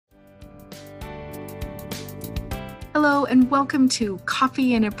Hello and welcome to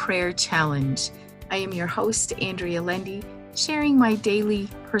Coffee and a Prayer Challenge. I am your host, Andrea Lendy, sharing my daily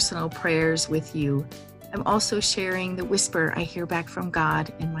personal prayers with you. I'm also sharing the whisper I hear back from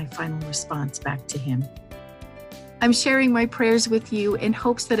God and my final response back to Him. I'm sharing my prayers with you in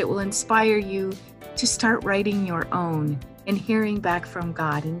hopes that it will inspire you to start writing your own and hearing back from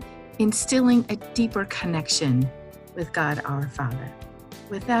God and instilling a deeper connection with God our Father.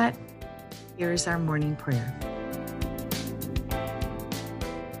 With that, here is our morning prayer.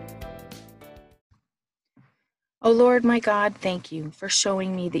 Oh Lord, my God, thank you for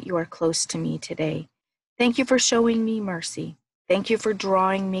showing me that you are close to me today. Thank you for showing me mercy. Thank you for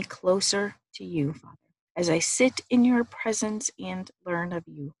drawing me closer to you, Father, as I sit in your presence and learn of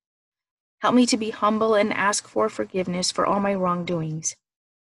you. Help me to be humble and ask for forgiveness for all my wrongdoings.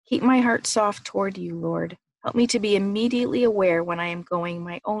 Keep my heart soft toward you, Lord. Help me to be immediately aware when I am going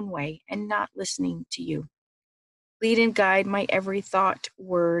my own way and not listening to you. Lead and guide my every thought,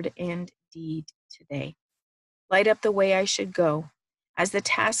 word, and deed today. Light up the way I should go. As the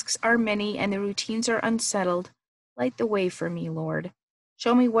tasks are many and the routines are unsettled, light the way for me, Lord.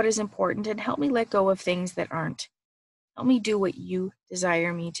 Show me what is important and help me let go of things that aren't. Help me do what you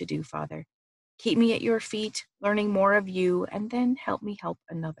desire me to do, Father. Keep me at your feet, learning more of you, and then help me help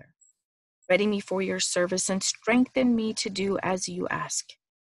another. Ready me for your service and strengthen me to do as you ask.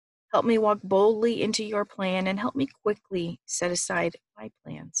 Help me walk boldly into your plan and help me quickly set aside my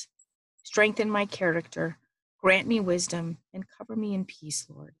plans. Strengthen my character. Grant me wisdom and cover me in peace,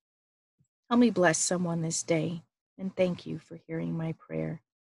 Lord. Help me bless someone this day, and thank you for hearing my prayer.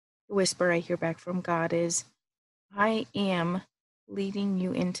 The whisper I hear back from God is, I am leading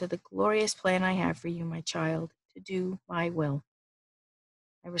you into the glorious plan I have for you, my child, to do my will.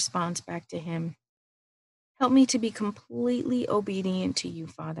 I respond back to him, help me to be completely obedient to you,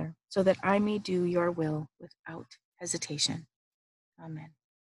 Father, so that I may do your will without hesitation. Amen.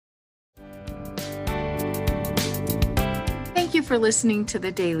 Thank you for listening to the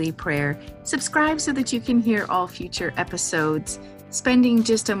Daily Prayer. Subscribe so that you can hear all future episodes, spending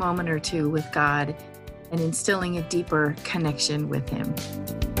just a moment or two with God and instilling a deeper connection with Him.